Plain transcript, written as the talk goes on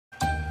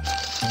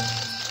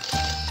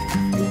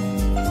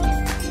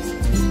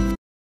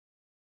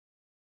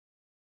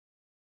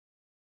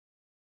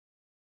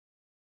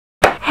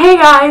Hey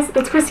guys,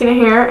 it's Kristina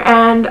here,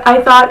 and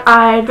I thought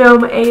I'd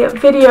film a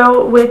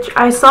video which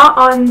I saw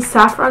on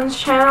Saffron's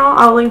channel.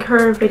 I'll link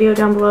her video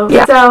down below.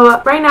 Yeah.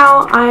 So right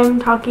now I'm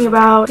talking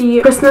about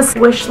the Christmas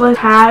wish list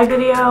tag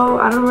video.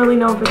 I don't really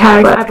know if it's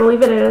tag, but I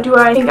believe it is. Do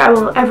I think I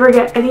will ever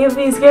get any of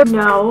these gifts?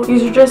 No.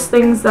 These are just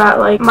things that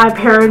like my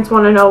parents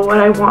want to know what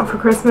I want for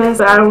Christmas,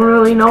 but I don't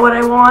really know what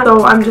I want.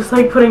 So I'm just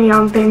like putting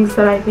down things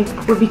that I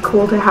think would be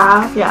cool to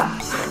have. Yeah.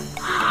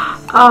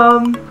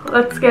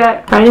 Let's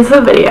get right into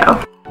the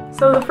video.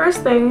 So the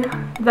first thing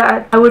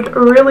that I would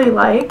really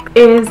like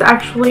is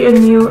actually a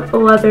new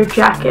leather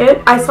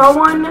jacket. I saw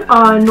one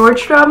on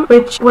Nordstrom,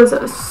 which was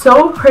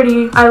so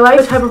pretty. I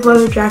like the type of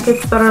leather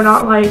jackets that are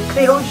not like,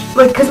 they don't,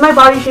 like, because my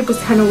body shape is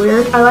kind of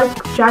weird. I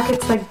like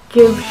jackets that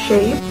give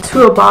shape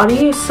to a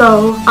body,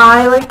 so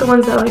I like the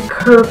ones that like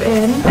curve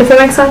in, if that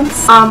makes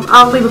sense.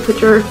 I'll leave a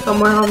picture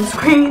somewhere on the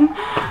screen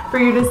for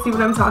you to see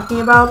what I'm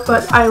talking about,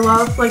 but I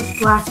love like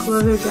black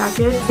leather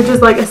jackets, which is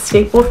like a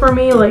staple for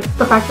me. Like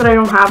the fact that I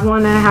don't have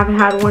one and I haven't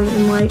had one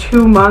in like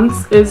 2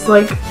 months is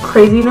like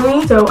crazy to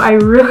me, so I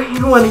really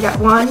want to get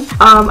one.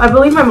 I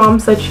believe my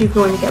mom said she's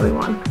going to get me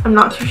one. I'm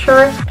not too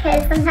sure.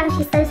 Because sometimes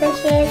she says that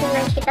she is and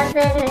then she doesn't,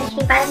 and then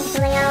she buys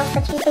something else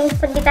that she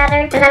thinks would be better,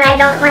 and then I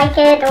don't like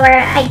it or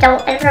I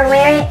don't ever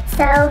wear it,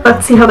 so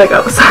let's see how that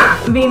goes.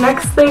 The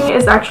next thing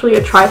is actually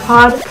a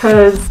tripod,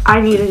 because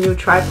I need a new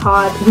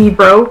tripod. We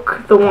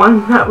broke the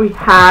one that we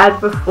had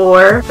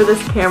before for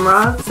this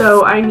camera,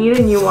 so I need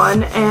a new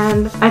one,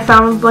 and I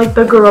found like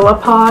the Gorilla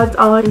Pods.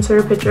 I'll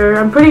insert a picture.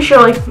 I'm pretty sure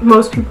like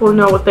most people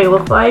know what they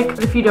look like,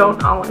 but if you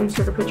don't, I'll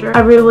insert a picture. I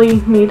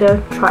really need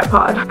a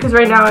tripod because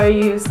right now I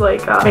use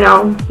like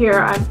here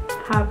I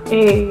have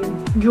a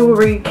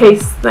jewelry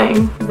case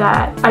thing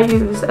that I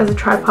use as a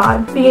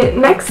tripod. The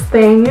next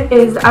thing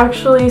is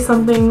actually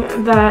something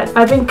that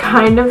I've been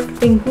kind of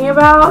thinking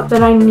about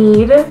that I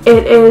need.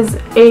 It is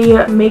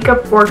a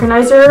makeup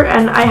organizer,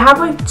 and I have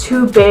like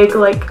 2 big,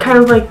 like kind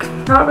of like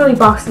not really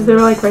boxes, they're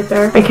like right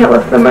there. I can't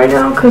lift them right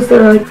now because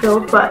they're like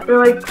filled, but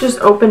they're like just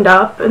opened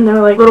up and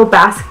they're like little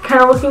basket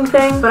kind of looking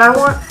thing. But I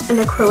want an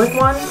acrylic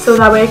one so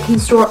that way I can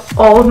store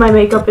all of my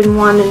makeup in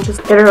one and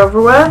just get it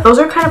over with. Those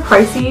are kind of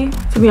pricey,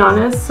 to be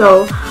honest,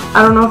 so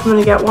I don't know if I'm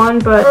gonna get one,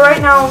 but for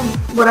right now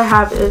what I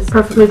have is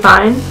perfectly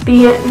fine.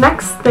 The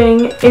next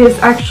thing is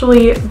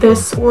actually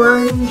this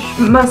orange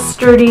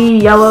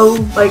mustardy yellow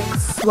like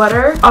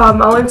sweater.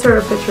 I'll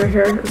insert a picture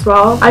here as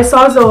well. I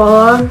saw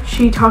Zoella,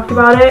 she talked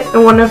about it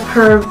in one of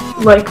her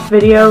like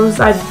videos.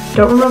 I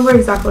don't remember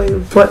exactly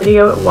what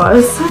video it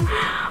was,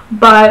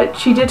 but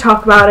she did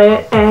talk about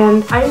it,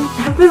 and I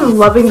have been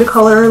loving the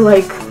color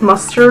like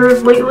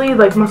mustard lately,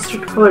 like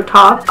mustard colored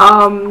top.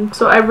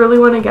 So I really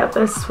want to get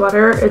this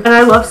sweater, and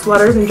I love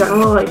sweaters in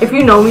general. Like if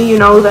you know me, you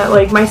know that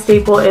like my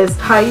staple is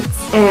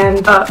tights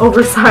and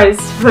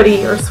oversized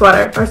hoodie or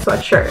sweater or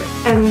sweatshirt,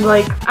 and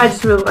like I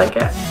just really like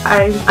it.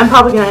 I'm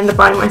probably gonna end up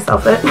buying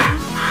myself it.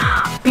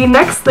 The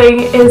next thing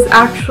is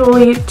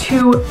actually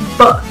 2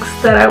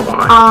 books that I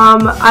want.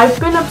 I've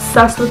been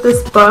obsessed with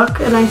this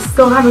book and I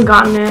still haven't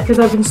gotten it because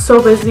I've been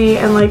so busy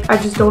and like I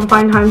just don't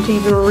find time to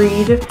even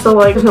read. So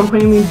like there's no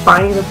point in me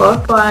buying the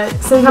book. But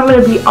since I'm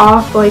gonna be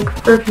off like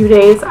for a few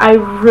days, I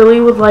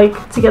really would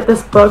like to get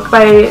this book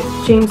by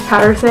James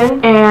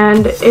Patterson,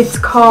 and it's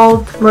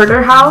called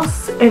Murder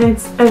House, and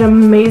it's an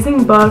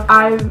amazing book.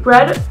 I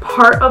read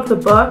part of the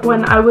book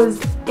when I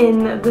was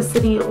in the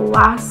city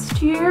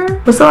last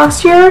year. Was it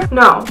last year?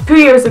 No, 2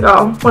 years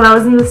ago when I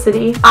was in the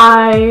city.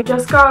 I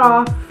just got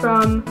off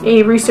from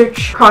a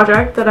research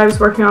project that I was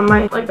working on,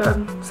 like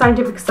a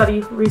scientific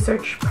study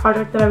research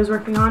project that I was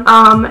working on.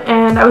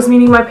 And I was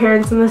meeting my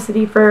parents in the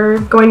city for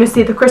going to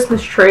see the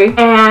Christmas tree,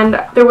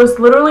 and there was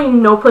literally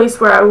no place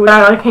where I would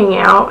like hang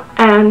out,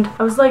 and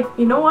I was like,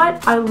 you know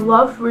what? I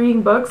love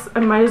reading books. I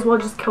might as well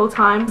just kill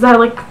time because I had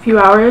like a few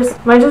hours.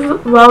 Might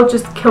as well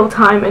just kill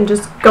time and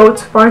just go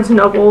to Barnes &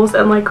 Noble's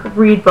and like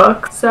read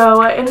books.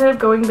 So I ended up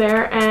going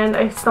there and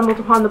I stumbled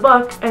upon the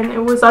book, and it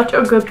was such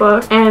a good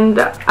book, and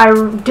I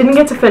didn't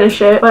get to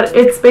finish it, but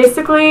it's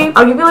basically,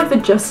 I'll give you like the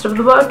gist of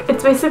the book.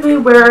 It's basically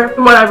where,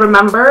 from what I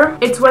remember,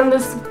 it's when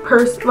this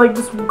person, like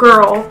this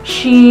girl,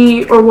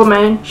 she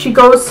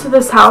goes to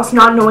this house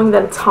not knowing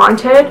that it's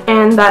haunted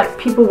and that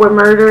people were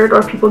murdered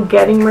or people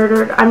getting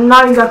murdered. I'm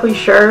not exactly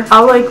sure.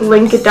 I'll like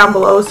link it down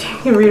below so you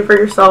can read it for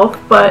yourself,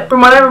 but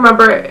from what I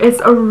remember, it's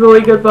a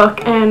really good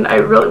book and I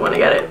really want to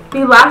get it.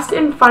 The last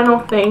and final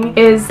thing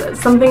is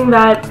something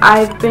that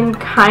I've been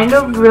kind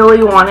of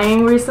really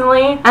wanting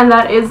recently, and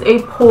that is a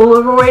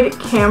Polaroid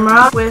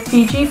camera with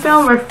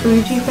Fujifilm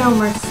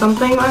or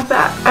something like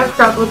that. I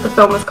forgot what the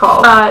film is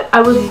called, but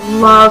I would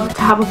love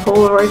to have a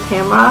Polaroid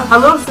camera. My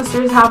little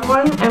sisters have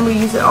one and we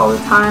use it all the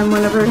time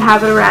whenever we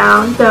have it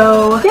around,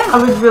 so yeah,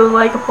 I would really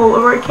like a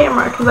Polaroid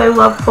camera because I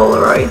love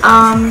Polaroid.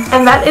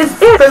 And that is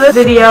it for this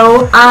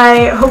video.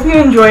 I hope you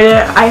enjoyed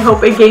it. I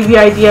hope it gave you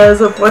ideas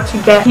of what to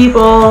get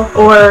people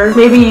or or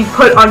maybe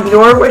put on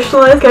your wish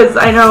list, because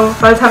I know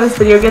by the time this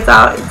video gets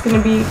out it's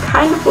gonna be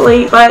kind of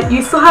late, but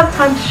you still have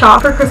time to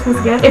shop for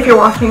Christmas gifts if you're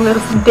watching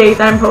this day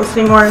that I'm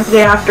posting, or the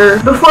day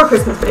after, before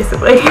Christmas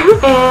basically.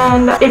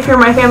 And if you're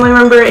my family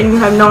member and you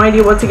have no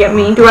idea what to get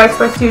me, do I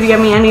expect you to get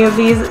me any of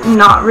these?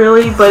 Not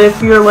really, but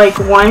if you're like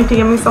wanting to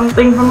get me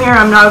something from here,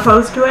 I'm not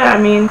opposed to it. I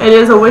mean, it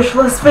is a wish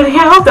list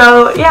video.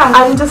 So yeah,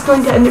 I'm just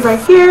going to end it right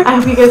here. I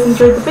hope you guys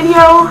enjoyed the video.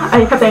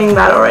 I kept saying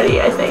that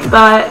already, I think,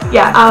 but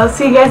yeah, I'll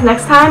see you guys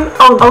next time.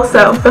 Oh,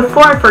 also,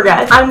 before I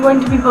forget, I'm going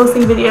to be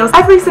posting videos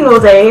every single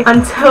day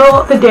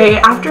until the day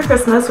after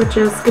Christmas, which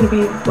is going to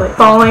be like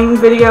following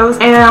videos,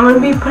 and I'm going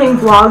to be putting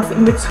vlogs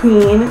in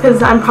between,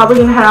 because I'm probably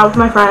going to head out with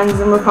my friends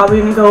and we're probably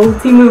going to go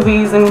see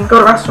movies and go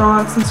to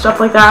restaurants and stuff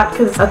like that,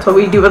 because that's what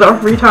we do with our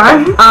free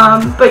time.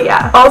 But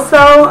yeah, also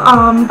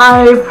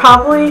I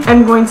probably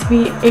am going to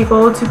be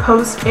able to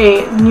post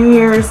a New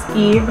Year's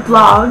Eve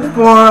vlog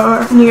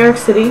for New York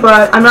City,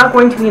 but I'm not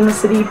going to be in the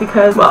city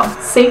because, well,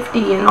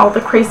 safety and all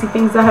the crazy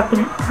things that have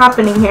been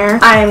happening here.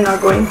 I am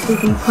not going to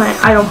be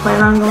I don't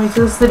plan on going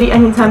to the city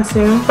anytime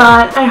soon.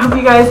 But I hope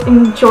you guys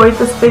enjoyed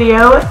this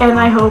video, and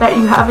I hope that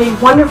you have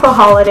a wonderful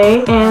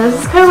holiday. And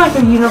this is kind of like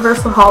a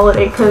universal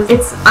holiday,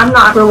 because I'm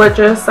not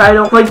religious. I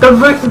don't like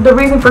the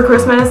reason for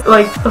Christmas,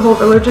 like the whole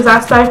religious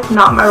aspect,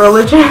 not my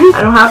religion.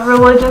 I don't have a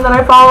religion that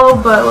I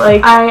follow, but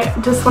like I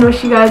just want to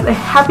wish you guys a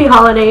happy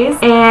holidays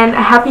and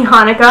a happy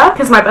Hanukkah,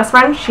 because my best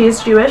friend, she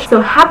is Jewish.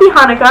 So happy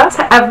Hanukkah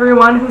to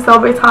everyone who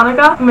celebrates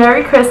Hanukkah.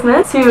 Merry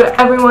Christmas to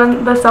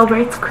everyone that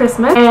celebrates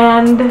Christmas.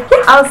 And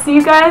yeah, I'll see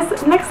you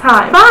guys next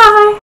time.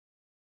 Bye!